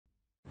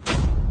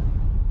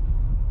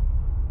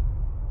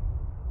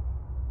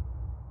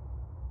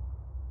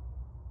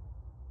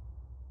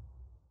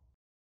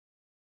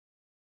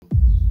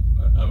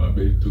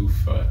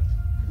But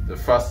the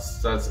fast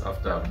starts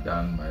after I've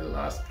done my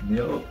last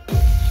meal.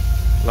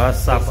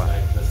 Last supper.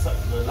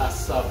 Like the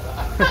last supper.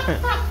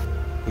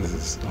 This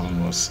is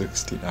almost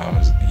 60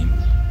 hours in,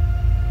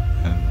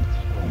 and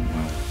oh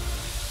my,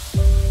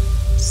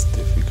 it's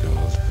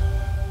difficult.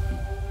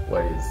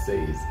 What it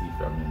says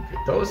if I'm in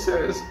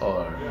ketosis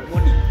or...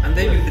 And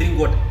then you drink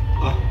what?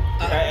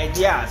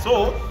 Yeah,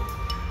 so...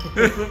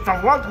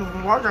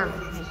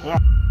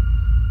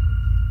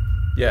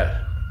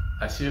 Yeah,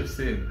 as you've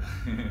seen.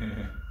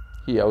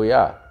 Here we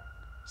are,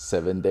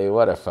 7-day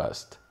water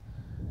fast.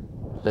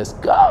 Let's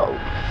go!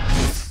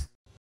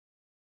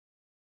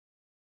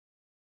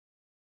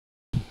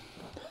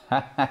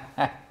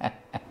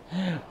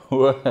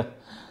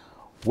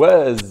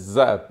 What's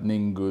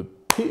happening, good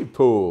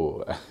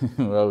people?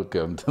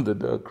 Welcome to the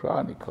Dog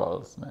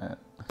Chronicles, man.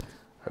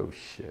 Oh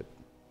shit.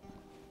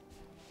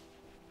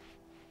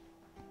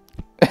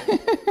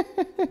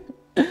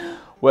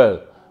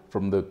 Well,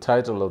 from the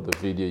title of the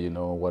video, you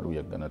know what we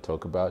are going to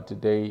talk about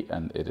today,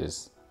 and it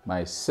is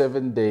my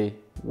 7-day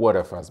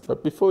water fast.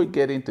 But before we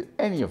get into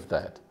any of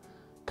that,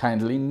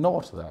 kindly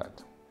note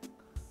that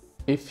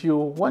if you're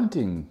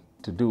wanting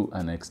to do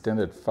an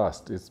extended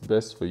fast, it's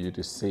best for you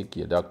to seek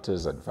your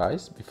doctor's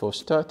advice before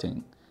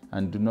starting,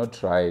 and do not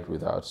try it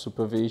without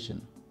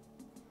supervision.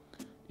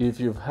 If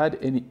you've had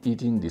any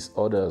eating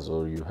disorders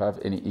or you have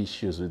any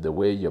issues with the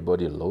way your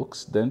body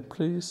looks, then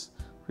please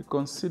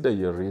reconsider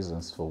your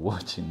reasons for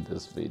watching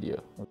this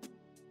video.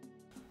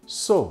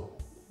 So,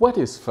 what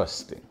is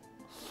fasting?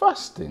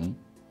 Fasting,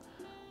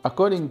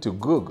 according to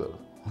Google,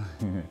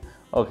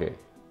 okay,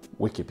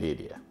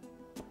 Wikipedia.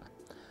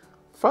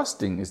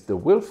 Fasting is the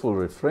willful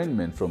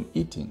refrainment from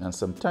eating and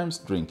sometimes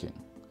drinking.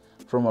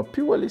 From a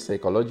purely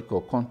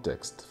psychological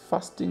context,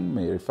 fasting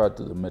may refer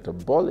to the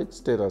metabolic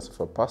status of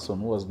a person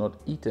who has not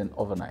eaten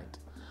overnight,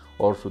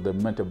 or to the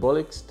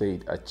metabolic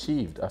state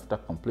achieved after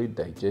complete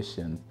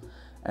digestion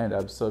and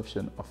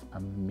absorption of a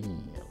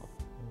meal.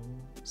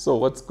 So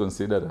what's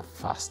considered a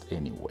fast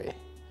anyway?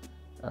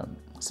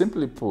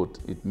 Simply put,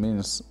 it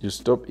means you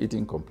stop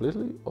eating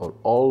completely or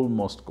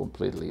almost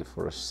completely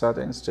for a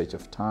certain stretch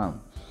of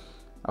time.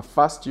 A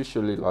fast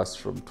usually lasts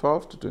from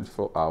 12 to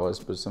 24 hours,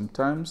 but some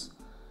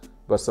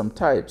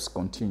types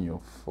continue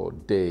for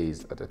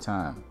days at a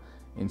time.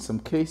 In some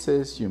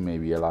cases, you may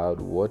be allowed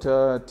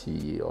water,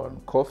 tea, or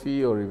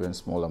coffee, or even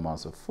small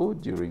amounts of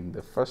food during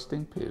the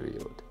fasting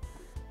period.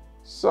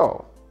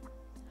 So,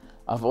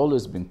 I've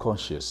always been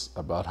conscious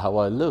about how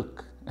I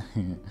look.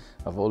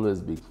 I've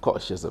always been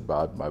cautious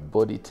about my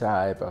body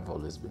type. I've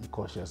always been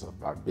cautious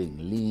about being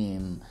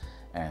lean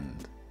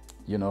and,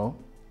 you know,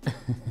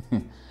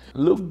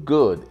 look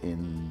good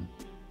in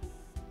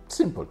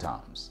simple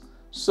terms.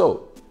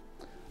 So,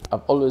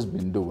 I've always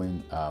been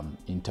doing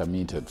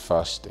intermittent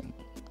fasting.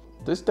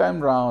 This time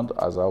round,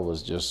 as I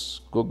was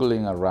just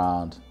Googling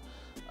around,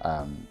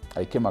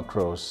 I came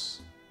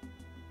across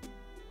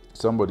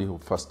somebody who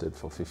fasted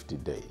for 50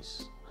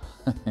 days.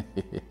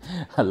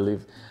 I'll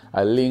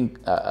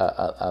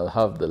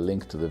have the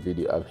link to the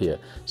video up here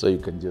so you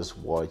can just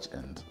watch,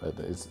 and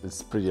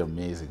it's pretty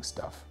amazing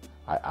stuff.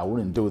 I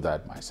wouldn't do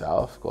that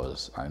myself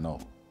because I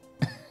know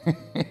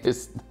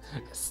it's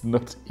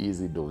not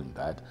easy doing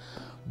that,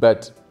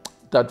 but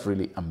that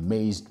really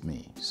amazed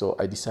me. So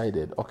I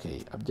decided,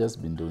 okay, I've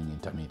just been doing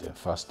intermittent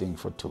fasting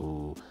for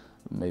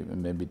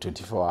maybe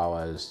 24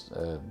 hours,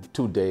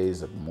 2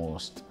 days at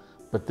most.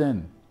 But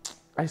then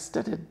I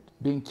started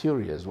being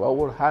curious, what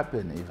would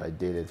happen if I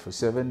did it for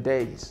 7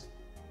 days?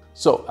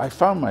 So I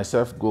found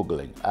myself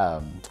Googling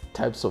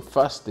types of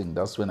fasting.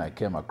 That's when I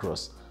came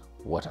across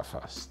water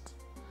fast.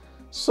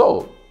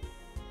 So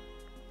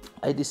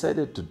I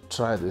decided to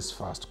try this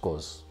fast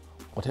because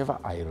whatever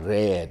I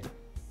read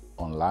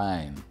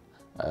online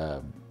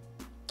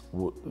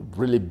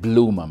really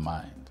blew my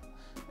mind.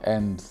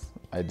 And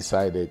I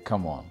decided,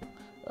 come on,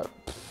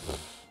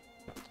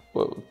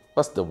 well,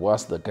 what's the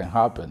worst that can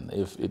happen?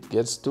 If it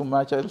gets too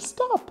much, I'll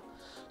stop.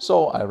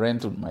 So I ran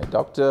to my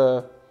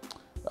doctor,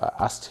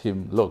 asked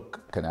him,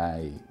 look, can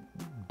I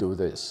do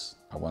this?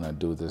 I want to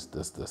do this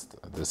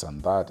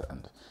and that.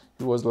 And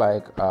he was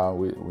like,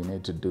 we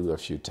need to do a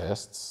few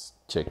tests,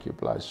 check your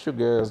blood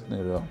sugars, you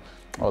know,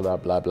 all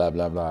that blah, blah,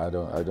 blah, blah.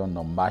 I don't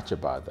know much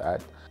about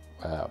that.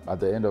 At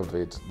the end of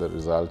it, the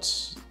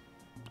results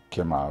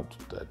came out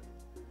that,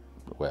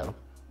 well,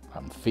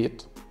 I'm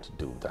fit to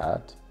do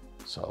that.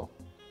 So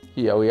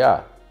here we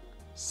are,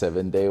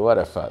 7-day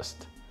water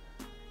fast.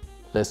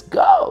 Let's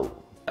go!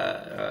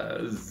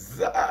 What's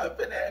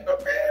happening,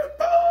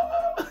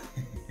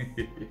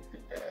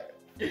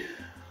 people?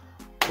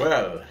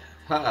 Well,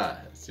 hi,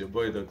 it's your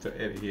boy Dr.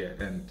 Ed here,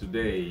 and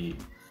today,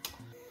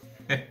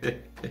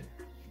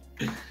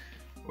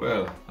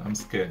 well, I'm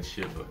scared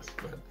shitless,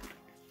 but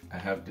I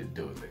have to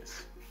do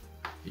this.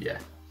 Yeah,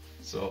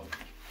 so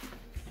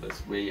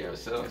let's weigh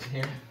ourselves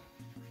here.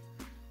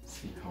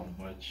 See how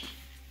much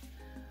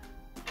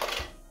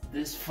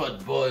this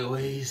fat boy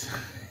weighs.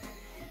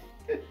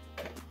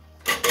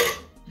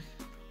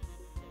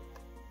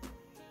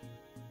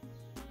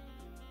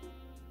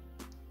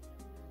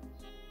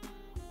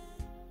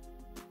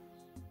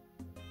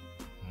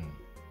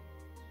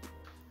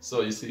 So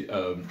you see,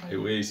 I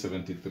weigh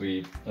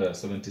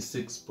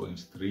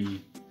 76.3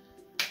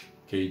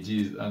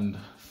 kgs, and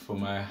for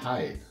my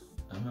height,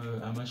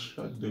 I'm a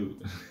short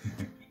dude.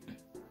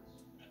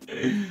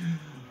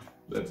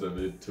 That's a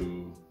bit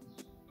too.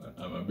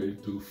 I'm a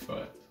bit too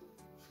fat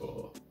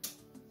for,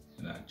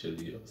 and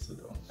actually also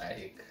don't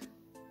like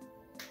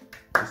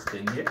this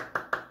thing here.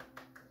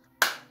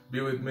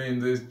 Be with me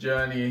in this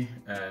journey,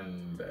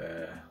 and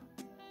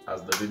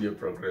as the video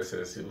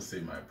progresses, you'll see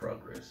my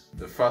progress.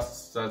 The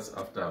fast starts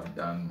after I've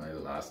done my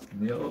last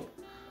meal,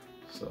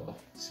 so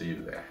see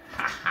you there.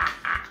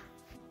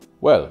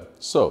 Well,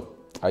 so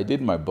I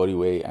did my body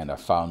weight and I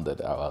found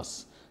that I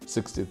was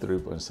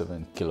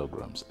 63.7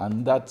 kilograms,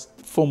 and that's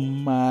for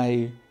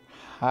my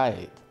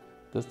height.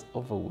 That's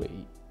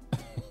overweight.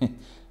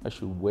 I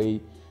should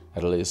weigh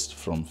at least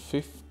from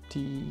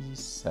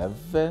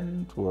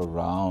 57 to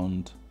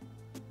around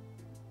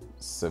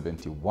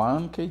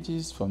 71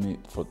 kgs for me.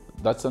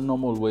 That's a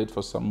normal weight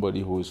for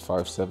somebody who is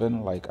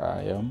 5'7" like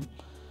I am.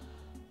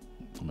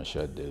 I'm a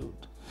short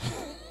dude.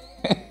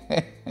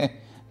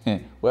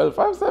 Well,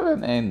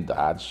 5'7" ain't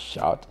that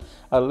short.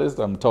 At least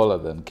I'm taller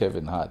than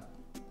Kevin Hart.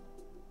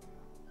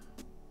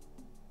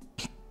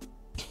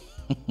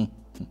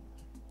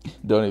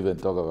 Don't even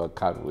talk about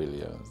Cat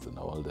Williams and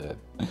all that.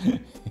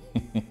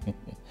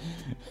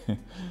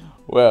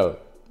 Well,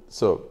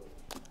 so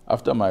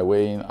after my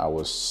weighing, I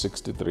was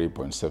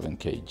 63.7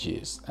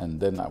 kgs, and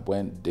then I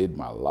went, did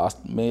my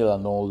last meal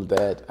and all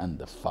that, and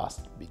the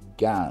fast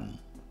began.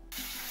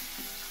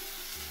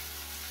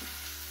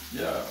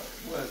 Yeah,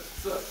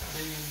 what's up,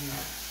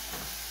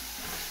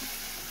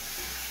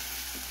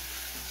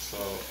 so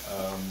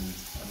I'm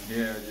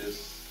here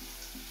just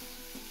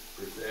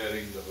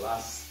preparing the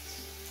last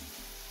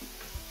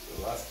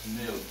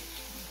meal.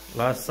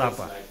 Last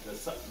supper. Like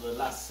the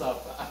last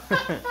supper. Yeah,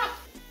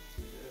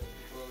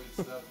 before we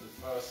start the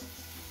fast,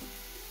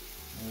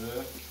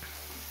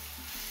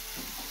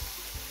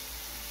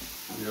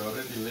 we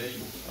already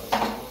late. I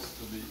was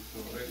supposed to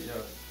already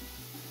have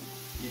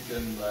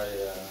eaten by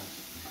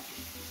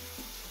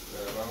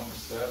around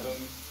 7,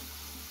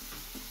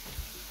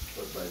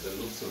 but by the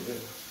looks of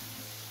it,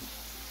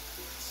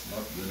 it's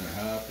not gonna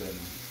happen.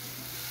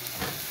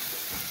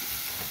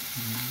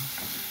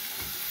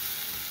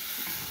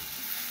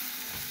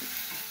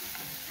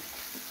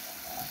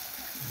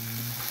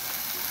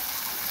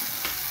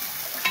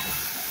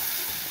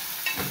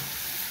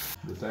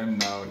 The time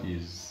now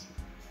is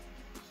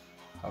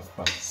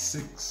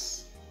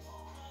 6:30.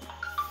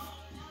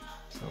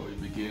 So we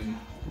begin.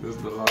 This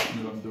is the last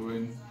meal I'm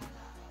doing.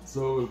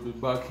 So we'll be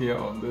back here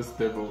on this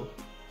table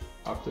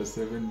after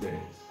 7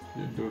 days.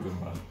 You do the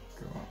math.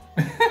 Come on.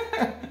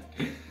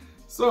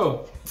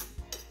 So,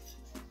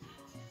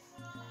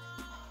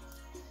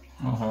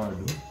 how I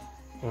do?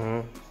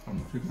 I'm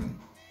feeling.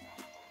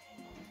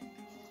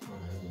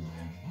 Whatever,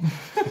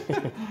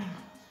 man.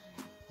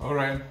 All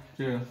right.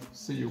 Yeah.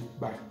 See you.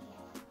 Bye.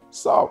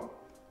 So,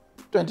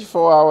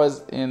 24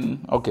 hours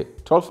in, okay,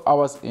 12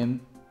 hours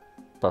in,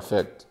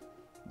 perfect,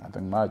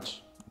 nothing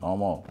much,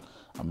 normal.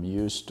 I'm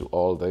used to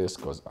all this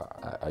because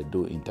I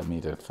do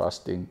intermittent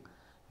fasting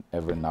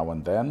every now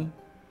and then.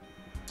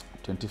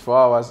 24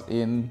 hours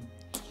in,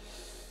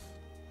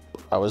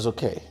 I was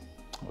okay,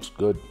 I was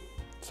good,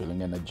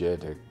 feeling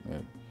energetic.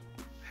 Yeah.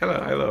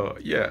 Hello,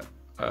 yeah,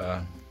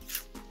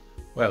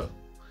 well,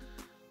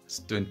 it's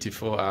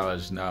 24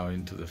 hours now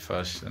into the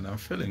fast, and I'm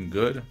feeling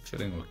good. I'm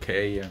feeling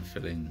okay. I'm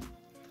feeling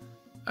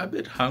a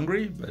bit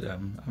hungry, but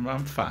I'm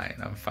fine.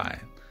 I'm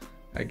fine.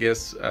 I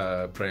guess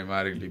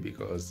primarily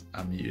because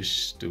I'm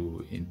used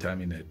to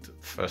intermittent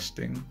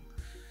fasting,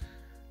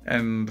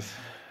 and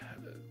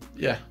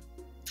yeah.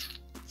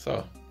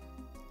 So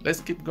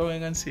let's keep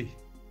going and see.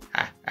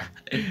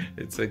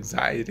 It's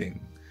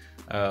exciting.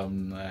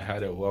 I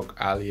had a walk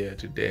earlier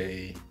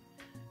today,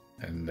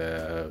 and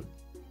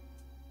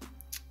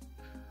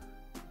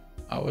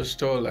I was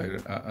told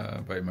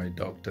by my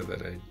doctor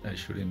that I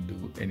shouldn't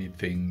do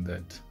anything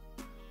that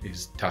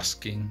is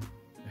tasking,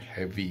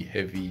 heavy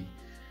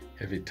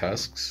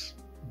tasks.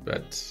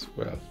 But,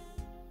 well,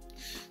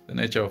 the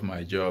nature of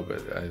my job,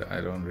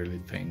 I don't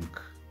really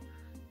think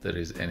there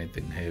is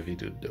anything heavy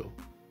to do.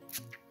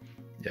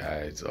 Yeah,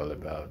 it's all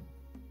about,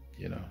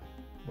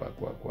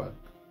 work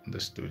in the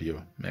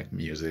studio, make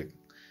music,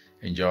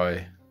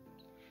 enjoy.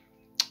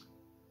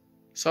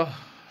 So,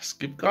 let's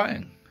keep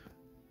going.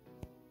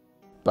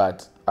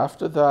 But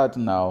after that,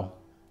 now,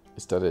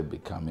 it started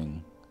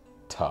becoming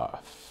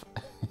tough.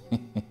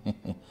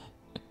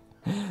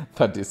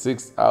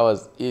 36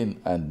 hours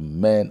in, and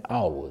man,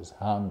 I was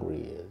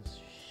hungry as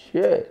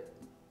shit.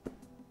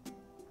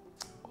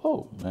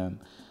 Oh man,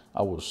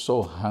 I was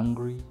so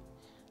hungry.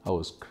 I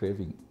was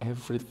craving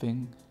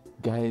everything.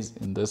 Guys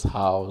in this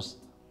house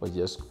were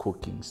just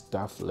cooking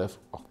stuff left.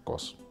 Of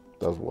course,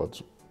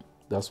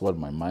 that's what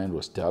my mind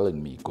was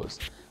telling me, because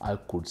I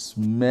could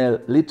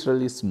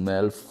literally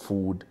smell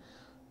food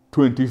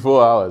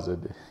 24 hours a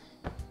day.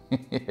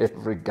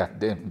 Every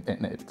goddamn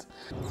minute.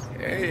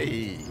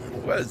 Hey,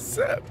 what's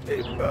up,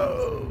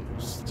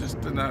 peoples?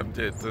 Just an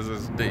update. This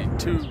is day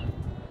 2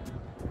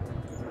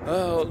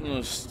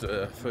 Almost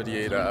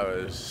 48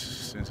 hours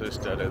since I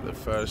started the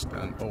fast,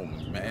 and oh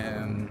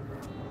man,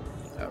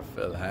 I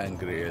felt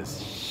hungry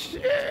as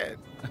shit.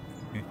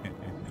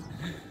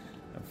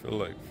 I feel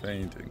like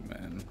fainting,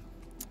 man.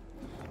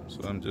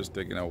 So I'm just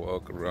taking a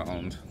walk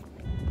around,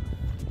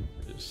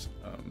 just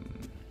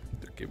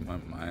to keep my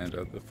mind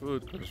at the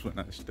food, because when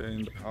I stay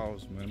in the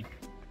house, man,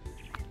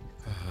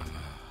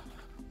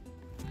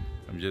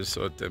 I'm just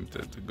so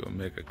tempted to go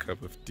make a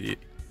cup of tea.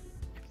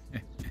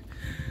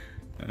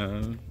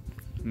 And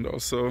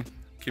also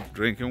keep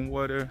drinking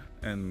water,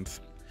 and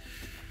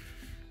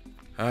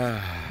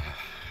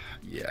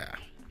yeah,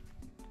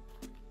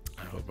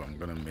 I hope I'm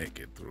gonna make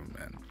it through,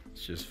 man.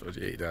 It's just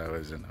 48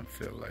 hours and I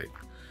feel like,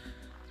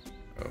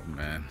 oh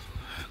man.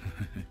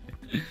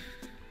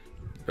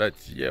 But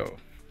yo,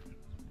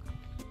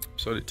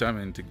 so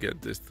determined to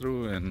get this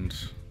through and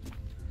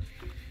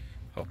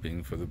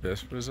hoping for the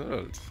best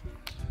result.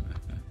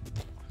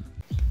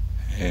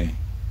 Hey,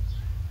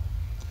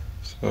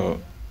 so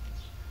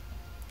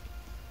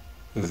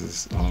this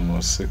is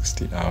almost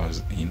 60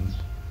 hours in,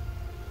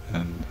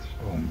 and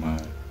oh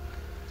my,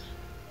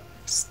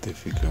 it's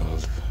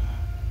difficult.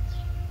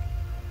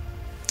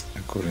 I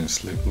couldn't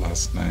sleep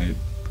last night.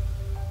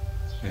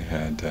 I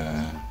had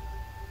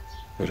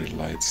very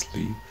light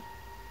sleep,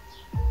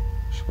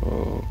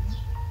 so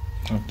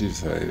I've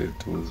decided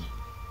to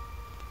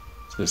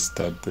just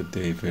start the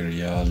day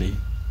very early.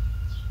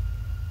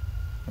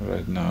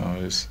 Right now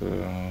it's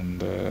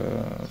around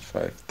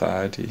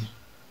 5:30.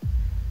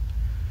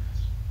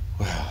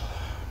 Well,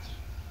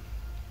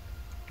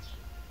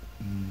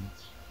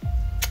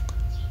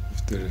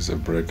 if there is a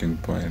breaking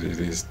point, it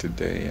is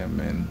today. I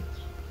mean,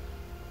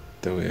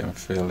 the way I'm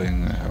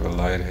feeling, I have a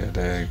light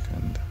headache,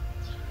 and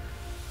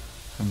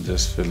I'm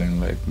just feeling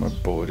like my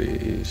body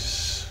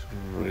is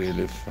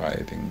really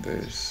fighting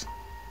this.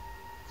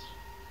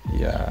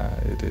 Yeah,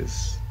 it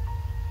is.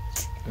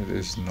 It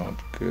is not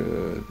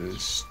good.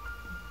 It's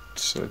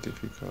so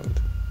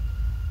difficult.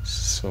 It's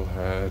so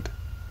hard.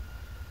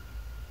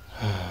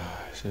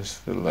 I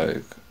just feel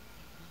like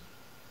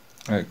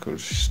I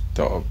could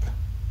stop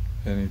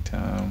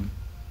anytime.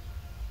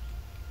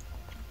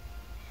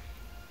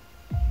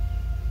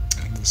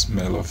 And the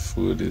smell of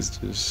food is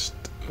just,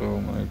 oh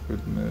my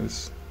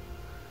goodness.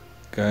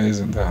 Guys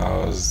in the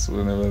house,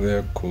 whenever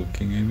they're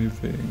cooking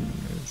anything,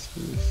 it's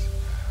just,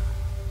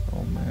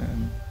 oh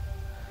man.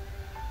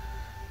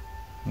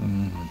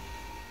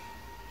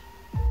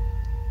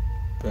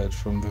 But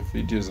from the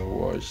videos I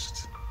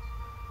watched,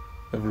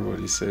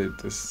 everybody said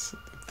this, the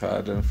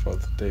third and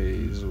fourth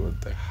days were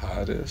the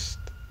hardest,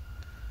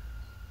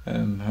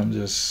 and I'm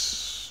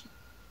just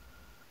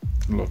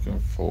looking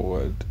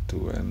forward to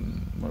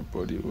when my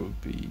body will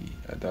be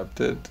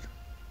adapted.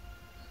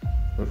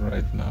 But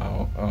right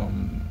now,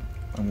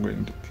 I'm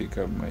going to pick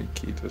up my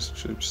keto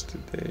strips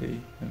today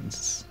and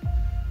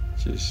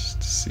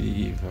just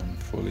see if I'm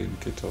fully in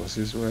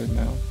ketosis right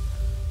now.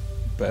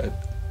 But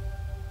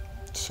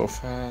so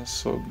far,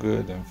 so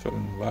good. I'm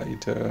feeling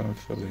lighter. I'm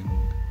feeling,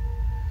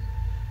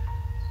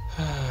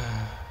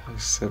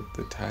 except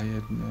the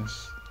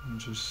tiredness. I'm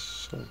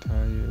just so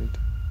tired,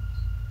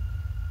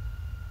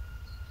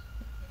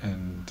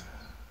 and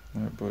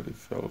my body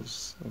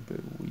feels a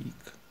bit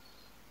weak.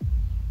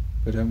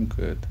 But I'm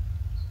good.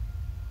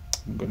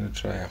 I'm gonna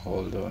try to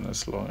hold on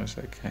as long as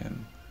I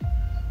can.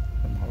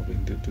 I'm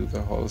hoping to do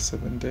the whole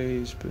 7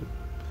 days, but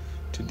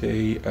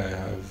today I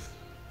have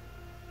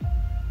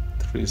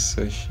 3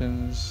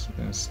 sessions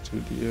in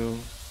studio,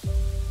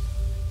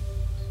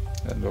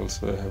 and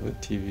also I have a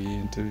TV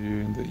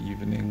interview in the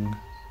evening.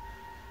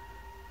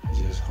 I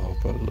just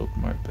hope I look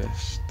my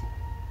best.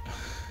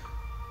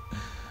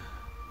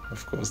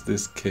 Of course,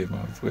 this came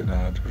up when I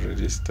had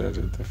already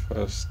started the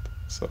fast,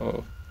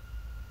 so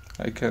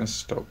I can't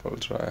stop. I'll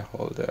try to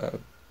hold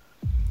out.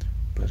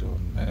 But oh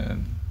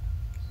man,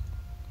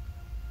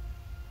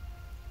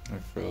 I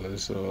feel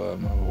as though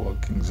I'm a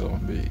walking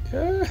zombie.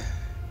 Yeah.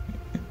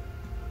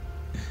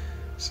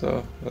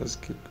 So let's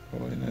keep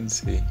going and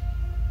see.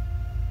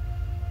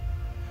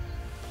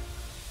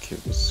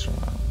 Keep it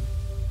strong.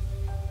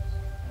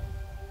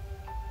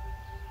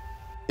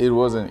 It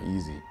wasn't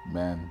easy,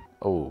 man.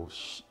 Oh,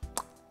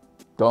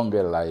 don't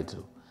get lied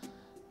to.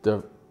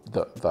 The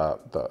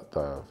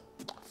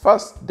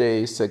first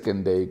day,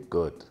 second day,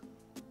 good.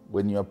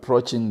 When you're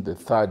approaching the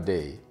third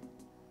day,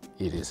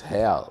 it is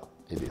hell.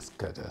 It is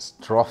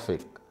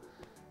catastrophic.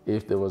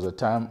 If there was a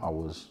time I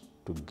was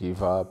to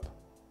give up,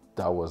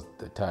 that was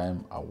the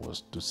time I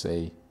was to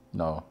say,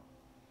 no,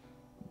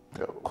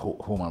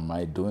 whom am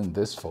I doing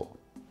this for?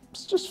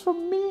 It's just for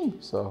me.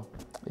 So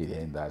it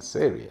ain't that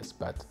serious.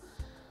 But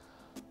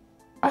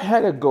I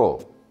had a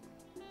goal.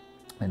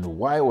 And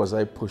why was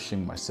I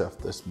pushing myself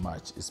this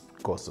much? It's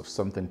because of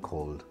something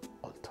called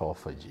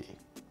autophagy.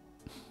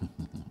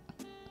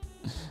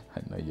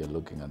 I know you're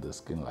looking at the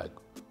screen like,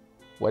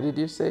 what did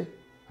you say?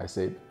 I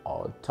said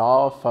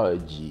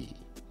autophagy.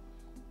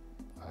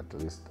 At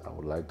least I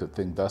would like to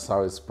think that's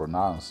how it's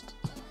pronounced.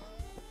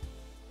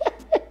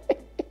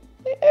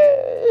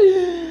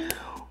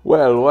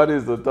 Well, what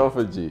is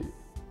autophagy?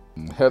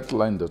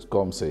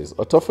 Healthline.com says,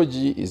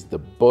 autophagy is the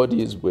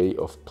body's way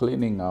of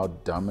cleaning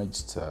out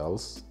damaged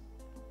cells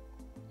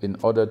in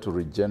order to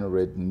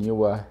regenerate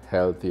newer,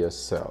 healthier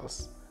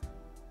cells.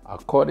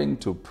 According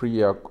to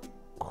Priya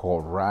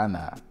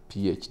Khorana,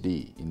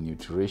 PhD in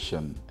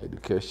nutrition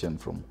education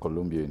from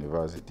Columbia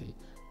University,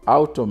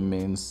 auto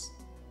means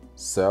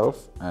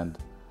self and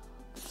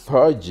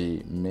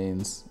phagy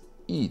means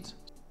eat.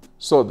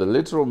 So the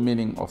literal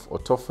meaning of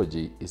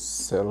autophagy is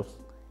self-eating.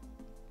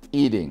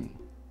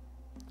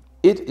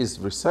 It is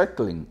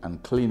recycling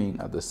and cleaning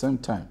at the same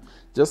time,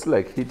 just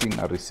like hitting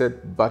a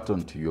reset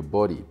button to your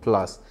body.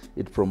 Plus,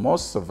 it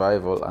promotes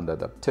survival and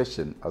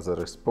adaptation as a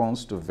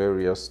response to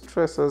various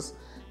stresses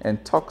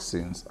and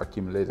toxins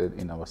accumulated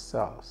in our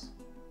cells.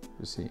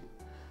 You see?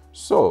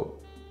 So,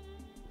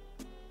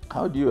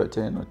 how do you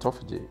attain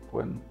autophagy?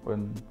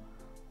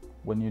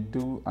 When you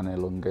do an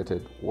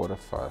elongated water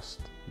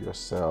fast, your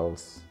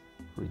cells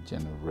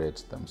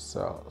regenerate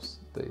themselves.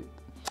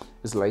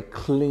 It's like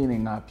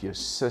cleaning up your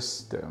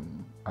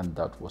system, and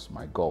that was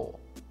my goal.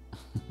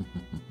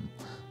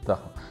 that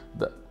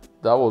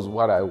was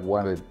what I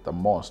wanted the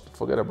most.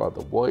 Forget about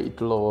the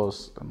weight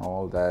loss and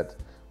all that,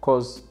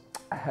 because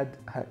I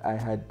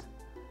had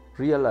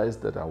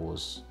realized that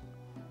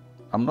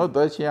I'm not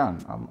that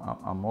young.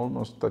 I'm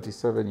almost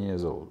 37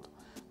 years old.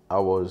 I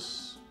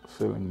was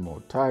feeling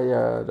more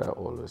tired. I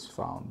always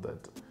found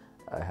that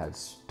I had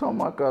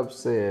stomach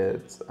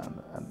upsets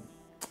and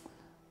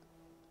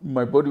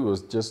my body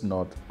was just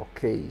not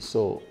okay.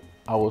 So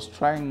I was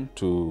trying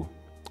to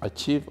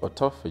achieve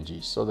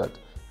autophagy so that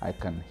I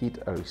can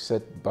hit a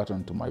reset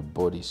button to my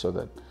body so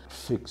that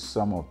fix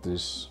some of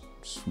these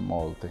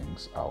small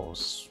things I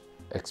was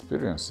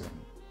experiencing.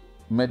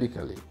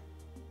 Medically,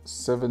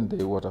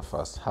 7-day water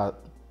fast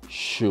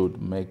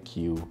should make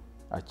you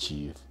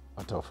achieve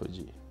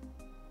autophagy.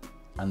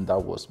 And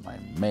that was my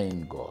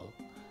main goal.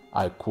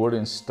 I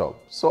couldn't stop.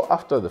 So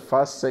after the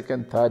first,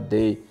 second, third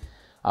day,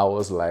 I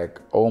was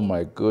like, oh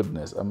my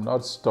goodness, I'm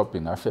not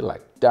stopping. I feel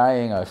like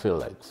dying. I feel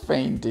like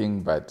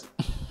fainting, but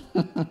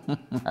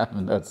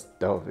I'm not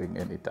stopping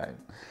anytime.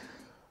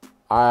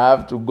 I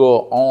have to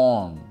go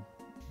on.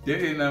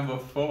 Day number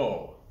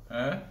 4.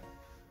 Huh?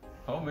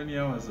 How many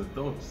hours are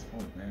those?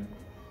 Oh man,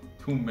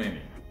 too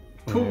many.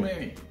 Too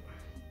many.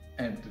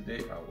 And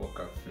today I woke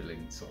up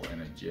feeling so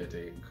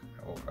energetic.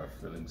 I woke up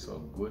feeling so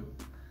good.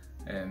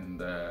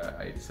 And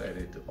I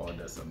decided to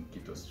order some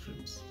keto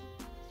strips.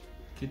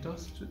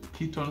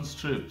 Ketone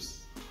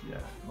strips. Yeah.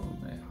 Oh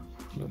man,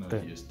 you're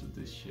not used to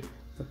this shit.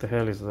 What the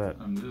hell is that?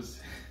 I'm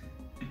just.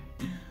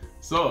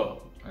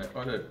 So I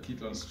ordered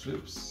ketone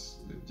strips.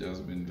 They've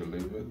just been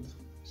delivered.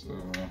 So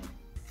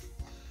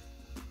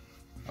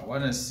I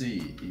want to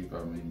see if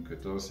I'm in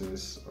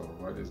ketosis or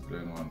what is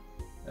going on.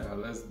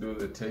 Let's do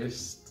the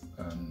test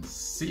and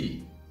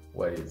see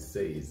what it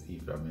says.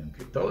 If I'm in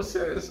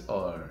ketosis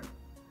or,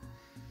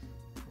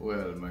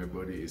 well, my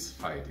body is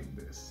fighting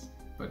this.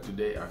 But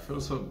today I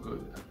feel so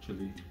good,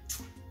 actually.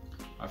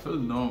 I feel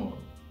normal,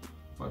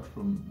 apart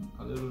from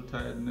a little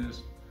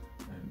tiredness.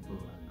 And oh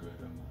my God,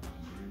 I'm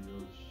hungry.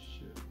 Oh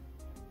shit.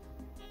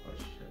 Oh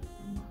shit,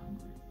 I'm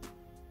hungry.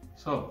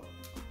 So,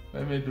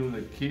 let me do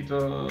the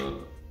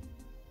keto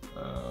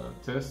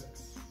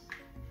tests.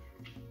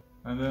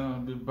 And then I'll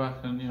be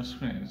back on your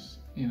screens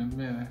in a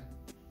minute.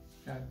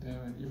 God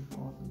damn it, you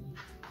both of you.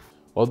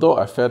 Although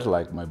I felt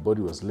like my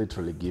body was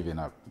literally giving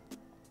up,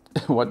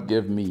 what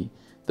gave me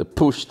the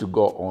push to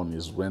go on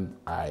is when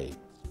I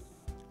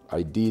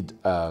did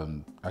a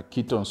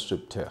ketone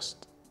strip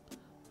test,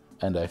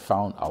 and I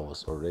found I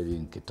was already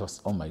in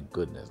ketosis. Oh my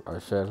goodness, I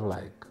felt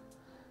like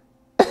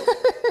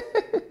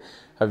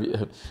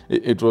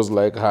it was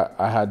like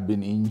I had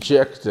been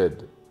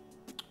injected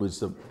with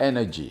some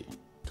energy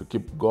to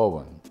keep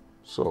going.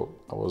 So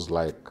I was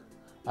like,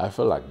 I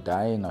feel like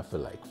dying, I feel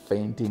like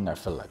fainting, I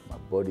feel like my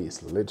body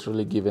is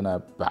literally giving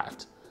up,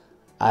 but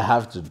I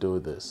have to do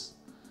this.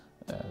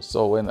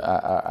 So when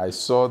I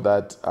saw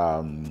that,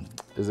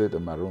 is it a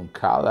maroon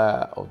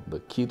color of the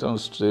ketone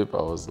strip,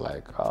 I was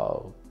like,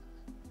 oh,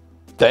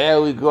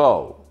 there we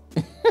go.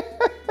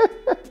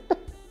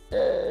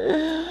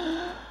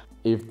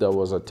 If there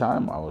was a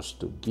time I was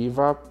to give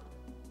up,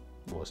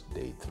 it was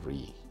day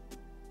 3.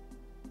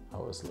 I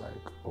was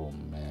like, oh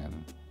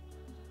man,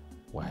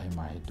 why am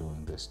I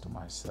doing this to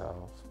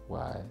myself?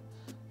 Why?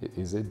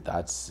 Is it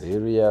that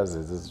serious?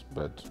 Is this?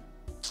 But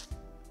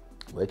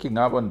waking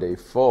up on day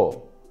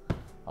 4,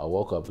 I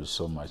woke up with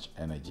so much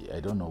energy. I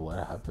don't know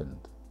what happened.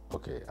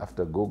 Okay,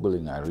 after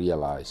Googling, I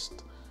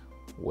realized,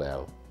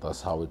 well,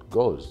 that's how it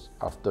goes.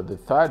 After the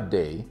 3rd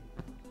day,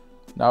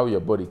 now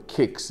your body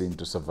kicks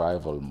into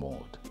survival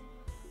mode.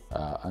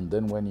 And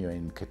then when you're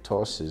in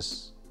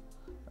ketosis,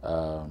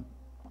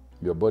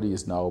 your body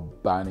is now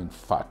burning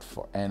fat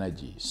for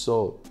energy.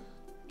 So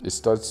it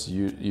starts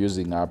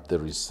using up the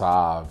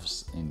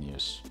reserves in your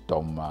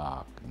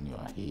stomach, in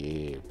your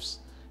hips.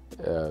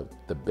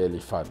 The belly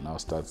fat now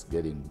starts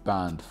getting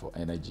burned for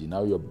energy.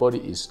 Now your body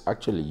is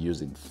actually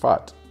using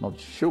fat, not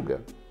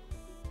sugar,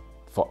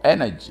 for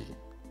energy.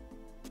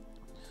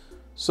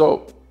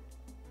 So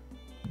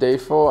Day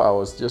 4, I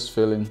was just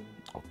feeling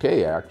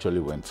okay. I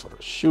actually went for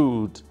a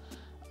shoot.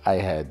 I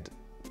had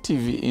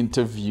TV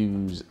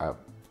interviews.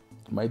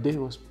 My day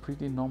was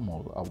pretty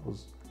normal.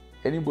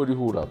 Anybody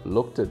who would have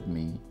looked at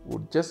me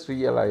would just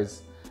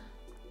realize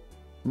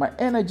my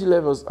energy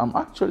levels. I'm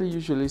actually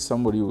usually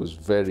somebody who's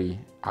very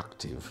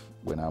active.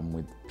 When I'm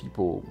with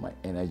people, my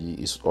energy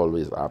is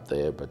always up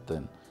there, but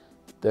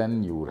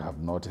then you would have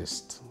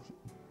noticed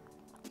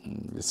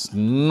it's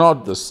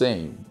not the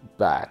same,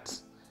 but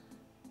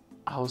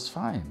I was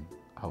fine.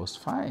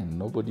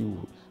 Nobody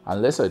would,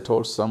 unless I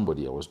told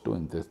somebody I was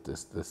doing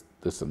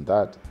this and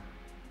that,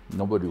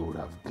 nobody would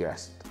have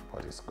guessed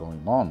what is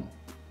going on.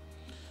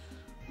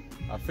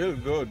 I feel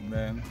good,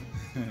 man.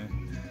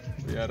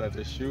 We are at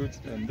a shoot,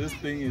 and this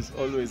thing is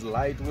always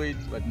lightweight,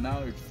 but now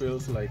it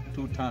feels like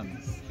 2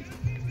 tons.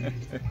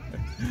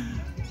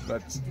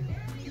 But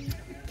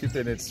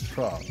keeping it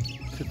strong,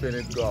 keeping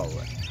it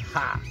going.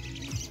 Ha!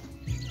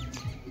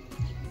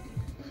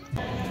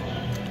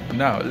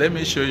 Now, let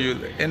me show you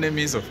the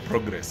enemies of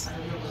progress.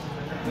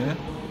 Yeah?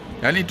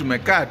 I need to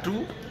make car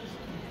too,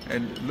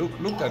 and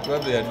look at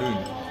what they are doing.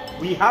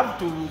 We have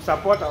to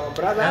support our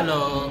brother.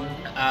 Hello,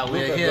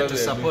 we are here to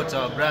support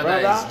our brother.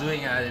 He's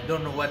doing, I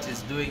don't know what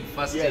he's doing,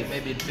 fasting,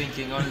 maybe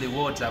drinking only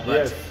water,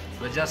 but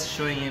we're just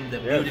showing him the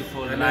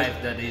beautiful life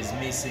that he's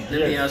missing.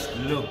 Let me ask,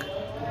 look,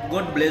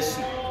 God bless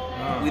you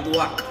with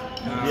work,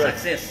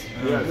 success,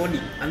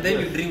 money, and then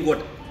you drink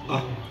water.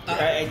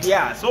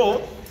 Yeah,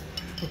 so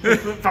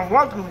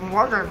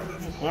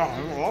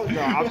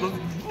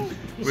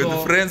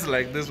with friends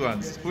like this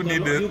ones, who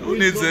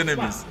needs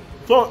enemies?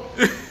 So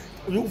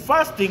you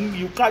fasting,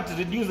 you can't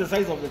reduce the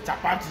size of the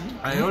chapati.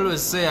 I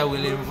always say I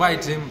will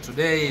invite him.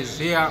 Today he's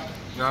here.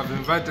 I've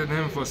invited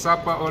him for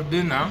supper or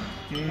dinner,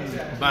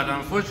 but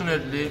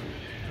unfortunately,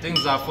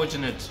 things are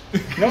fortunate.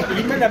 No,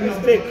 he made a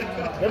mistake.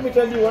 Let me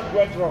tell you what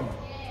went wrong.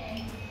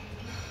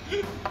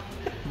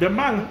 The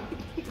man,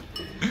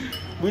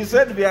 we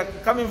said we are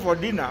coming for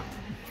dinner.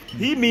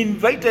 He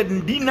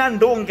invited dinner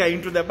ndonga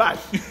into the bus.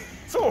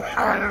 So,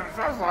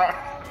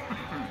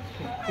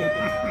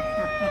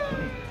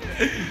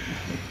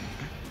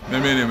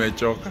 mimi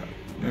nimechoka,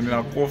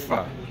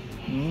 ninakufa.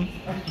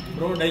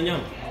 Bro,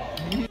 Danyang.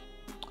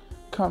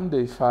 Come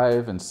day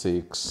 5 and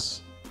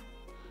 6,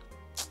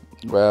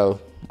 well,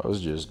 I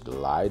was just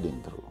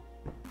gliding through.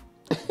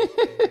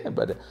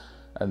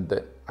 And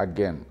then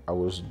again, I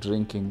was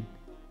drinking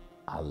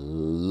a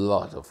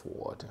lot of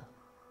water.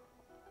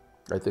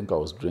 I think I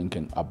was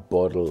drinking a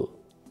bottle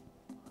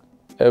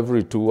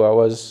every 2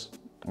 hours.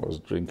 I was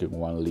drinking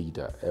 1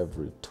 liter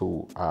every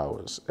 2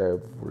 hours.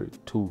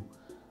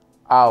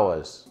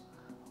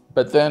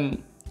 But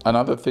then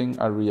another thing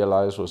I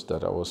realized was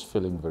that I was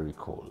feeling very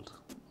cold.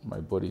 My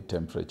body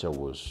temperature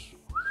was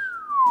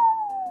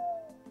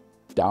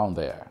down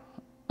there.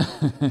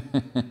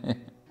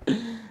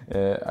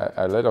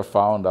 I later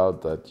found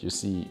out that, you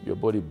see, your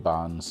body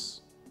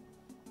burns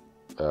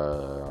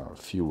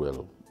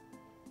fuel.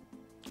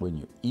 When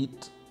you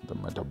eat, the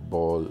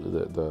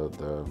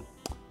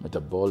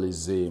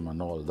metabolism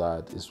and all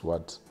that is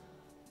what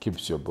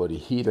keeps your body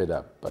heated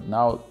up. But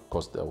now,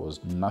 because there was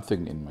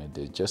nothing in my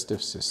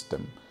digestive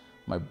system,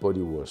 my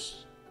body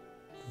was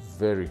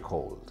very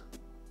cold.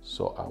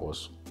 So I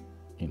was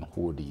in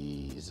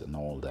hoodies and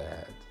all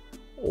that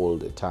all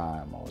the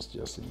time. I was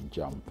just in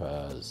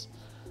jumpers.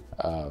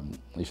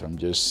 If I'm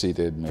just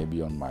seated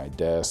maybe on my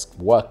desk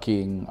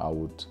working, I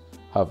would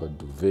have a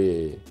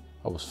duvet.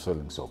 I was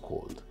feeling so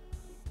cold.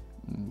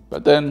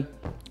 But then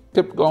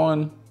kept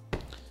going.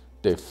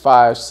 Day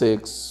 5,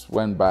 6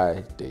 went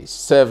by. Day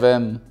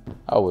 7,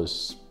 I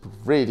was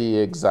pretty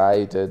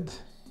excited.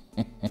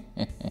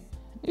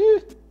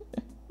 It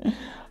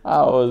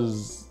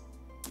was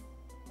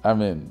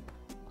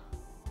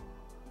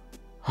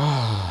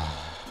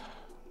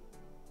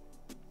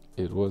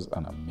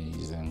an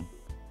amazing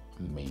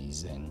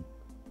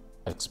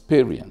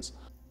experience.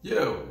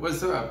 Yo,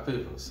 what's up,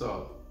 people?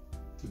 So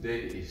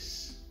today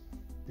is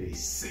day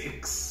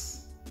 6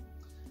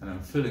 and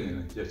I'm feeling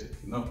energetic.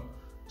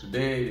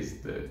 Today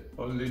is the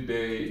only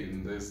day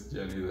in this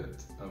journey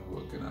that I've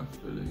woken up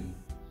feeling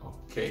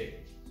okay.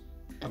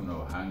 I'm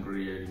not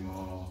hungry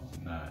anymore.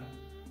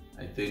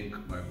 I think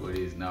my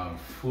body is now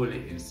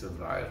fully in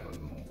survival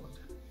mode.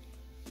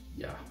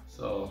 Yeah,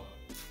 so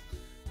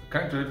I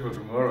can't wait for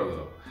tomorrow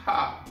though.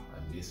 I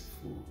miss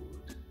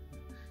food.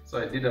 So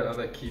I did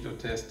another keto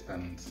test,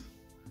 and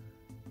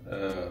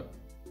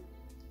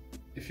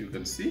if you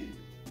can see,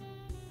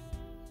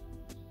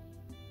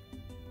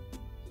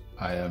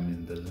 I am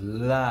in the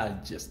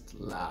largest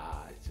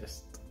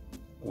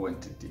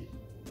quantity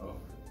of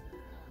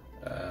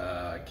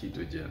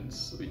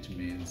ketogens, which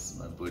means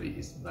my body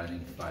is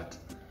burning fat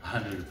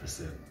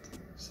 100%.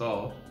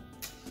 So,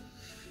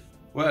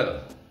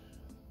 well,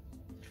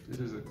 this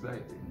is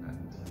exciting,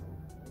 and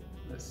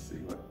let's see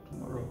what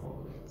tomorrow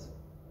holds.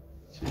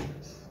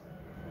 Cheers.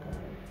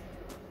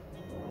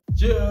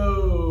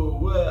 Joe,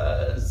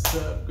 what's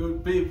up,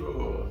 good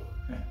people?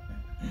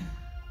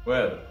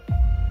 Well,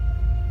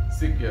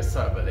 siku ya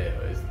saba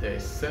leo is day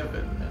 7,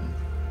 and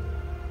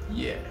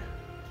yeah,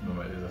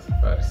 tumemaliza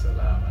safari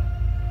salama,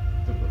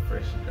 tuko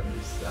fresh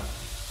kabisa.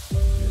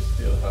 You're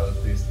still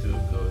healthy, still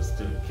good,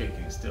 still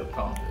kicking, still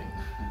pumping.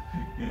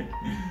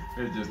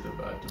 We're just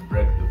about to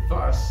break the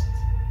fast,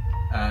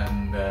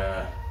 and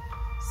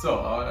so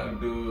I want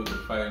to do the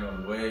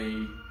final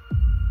way,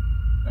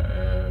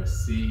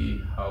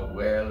 see how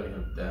well we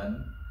have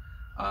done,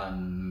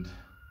 and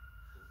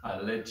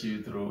I'll let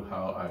you through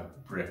how I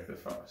break the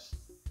fast.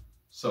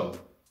 So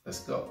let's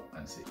go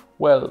and see.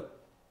 Well,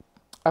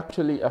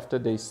 actually after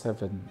day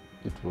 7,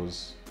 it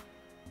was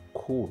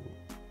cool.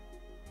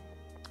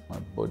 My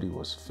body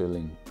was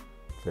feeling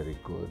very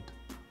good.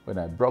 When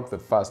I broke the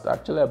fast,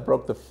 actually I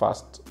broke the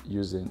fast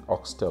using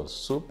oxtail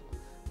soup.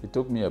 It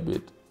took me a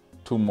bit,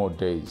 2 more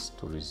days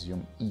to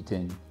resume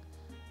eating.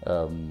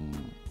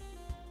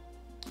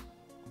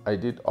 I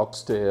did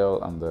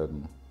oxtail and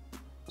then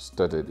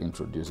started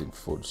introducing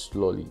food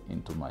slowly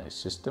into my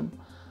system.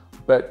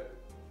 But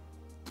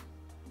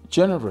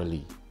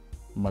generally,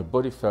 my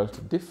body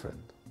felt different.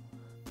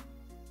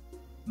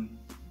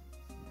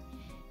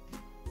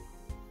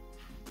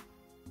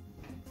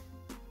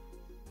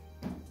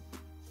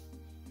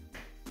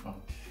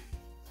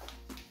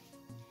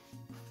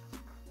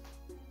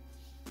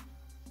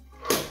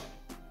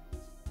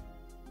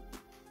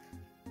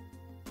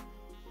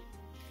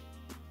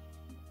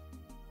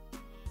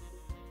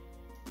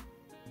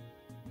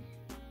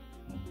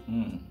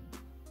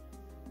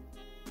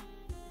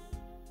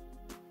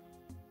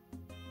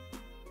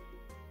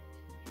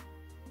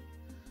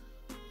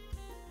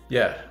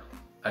 Yeah,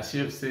 as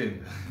you've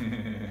seen,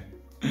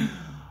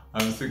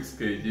 I'm 6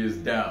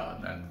 kgs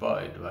down, and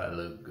boy, do I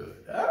look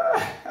good.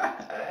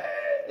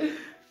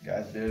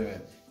 God damn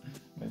it.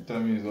 My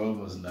tummy is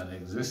almost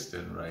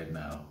non-existent right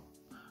now.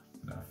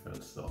 And I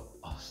feel so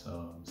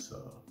awesome,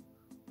 so...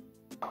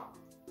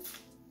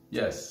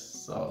 Yes,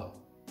 so...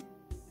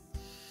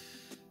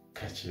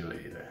 Catch you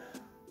later.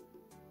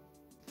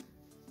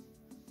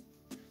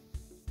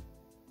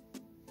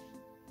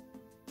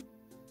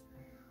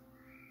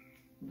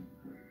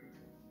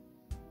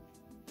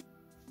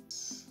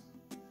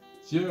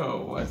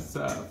 Yo, what's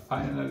up?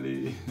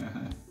 Finally,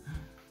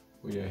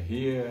 we are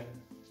here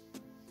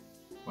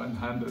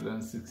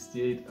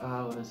 168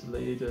 hours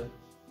later,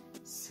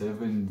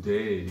 7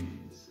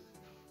 days.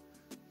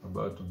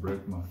 About to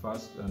break my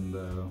fast, and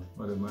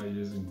what am I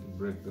using to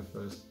break the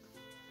fast?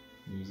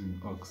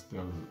 Using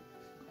oxtail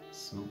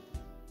soup.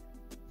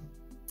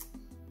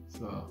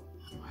 So,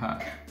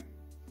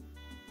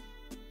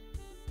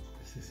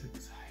 this is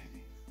exciting.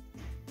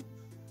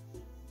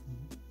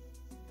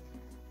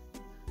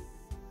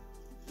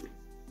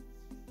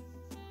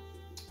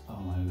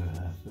 Oh my god,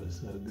 I feel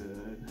so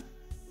good.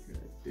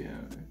 God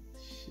damn it.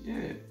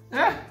 Shit.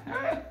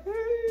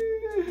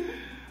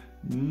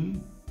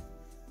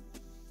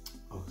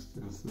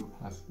 Oxtail soup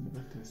has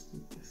never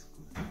tasted this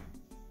good.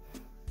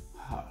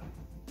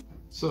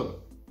 So,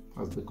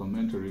 as the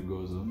commentary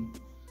goes on,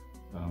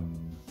 I'll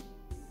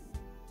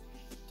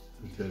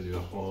tell you a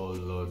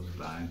whole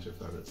bunch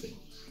of other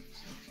things.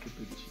 So keep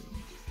it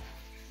tuned.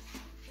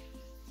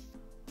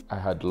 I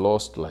had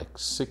lost like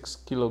 6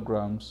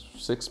 kilograms,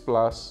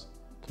 6+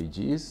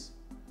 kgs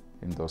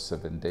in those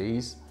 7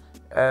 days,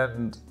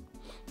 and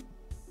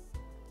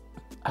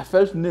I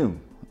felt new.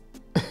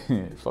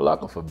 For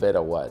lack of a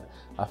better word,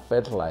 I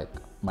felt like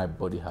my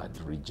body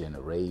had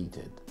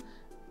regenerated.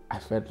 I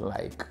felt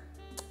like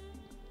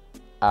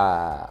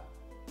I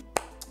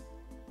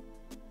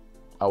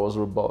was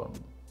reborn.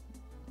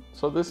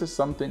 So this is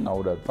something I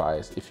would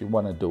advise if you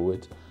want to do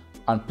it,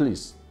 and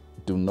please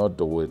do not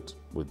do it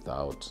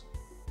without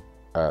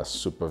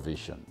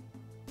supervision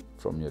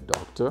from your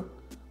doctor.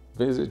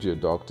 Visit your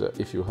doctor.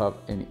 If you have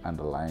any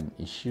underlying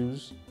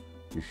issues,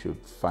 you should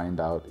find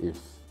out if,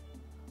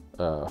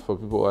 for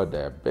people who are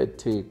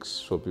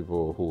diabetics, for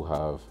people who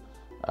have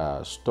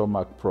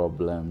stomach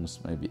problems,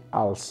 maybe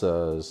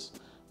ulcers,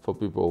 for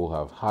people who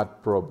have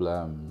heart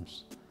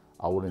problems,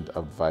 I wouldn't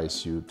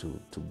advise you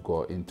to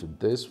go into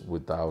this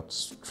without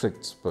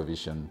strict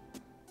supervision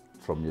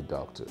from your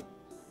doctor.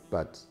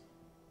 But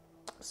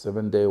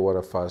 7-day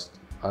water fast,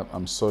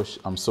 I'm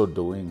so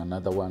doing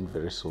another one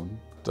very soon.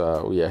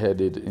 We are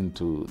headed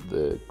into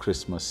the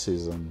Christmas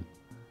season.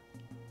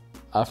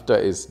 After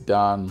it's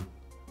done,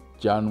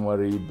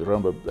 January,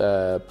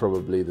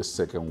 probably the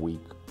 2nd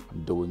week,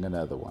 I'm doing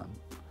another one.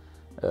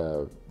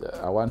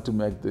 I want to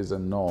make this a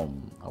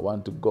norm. I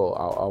want to go.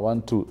 I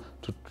want to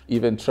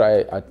even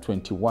try a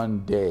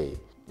 21-day.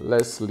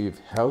 Let's live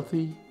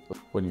healthy.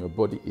 When your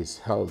body is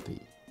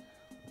healthy,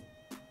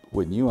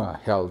 when you are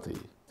healthy,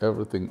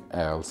 everything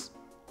else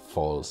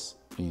falls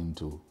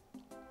into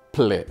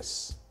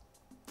place.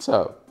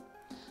 So,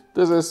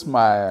 this is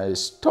my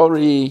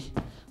story.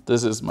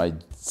 This is my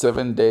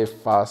 7-day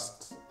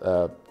fast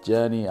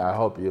journey. I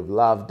hope you've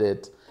loved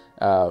it.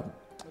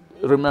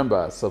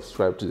 Remember,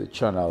 subscribe to the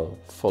channel.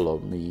 Follow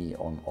me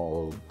on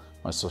all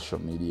my social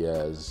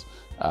medias.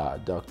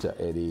 Dr.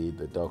 Eddie,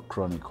 The Dog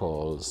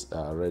Chronicles,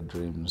 Red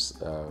Dreams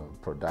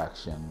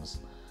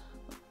Productions.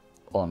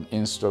 On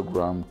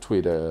Instagram,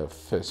 Twitter,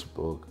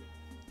 Facebook.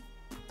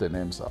 The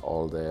names are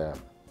all there.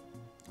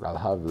 I'll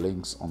have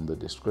links on the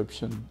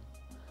description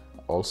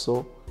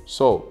also.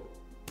 So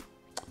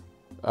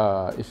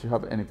if you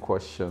have any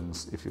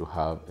questions, if you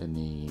have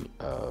any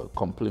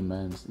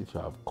compliments, if you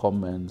have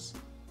comments,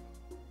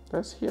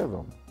 let's hear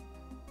them.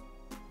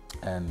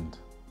 And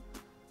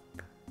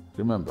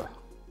remember,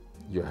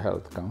 your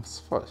health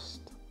comes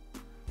first.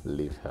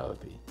 Live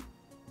healthy.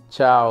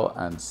 Ciao,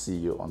 and see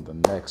you on the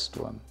next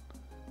one.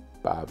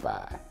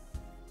 Bye-bye.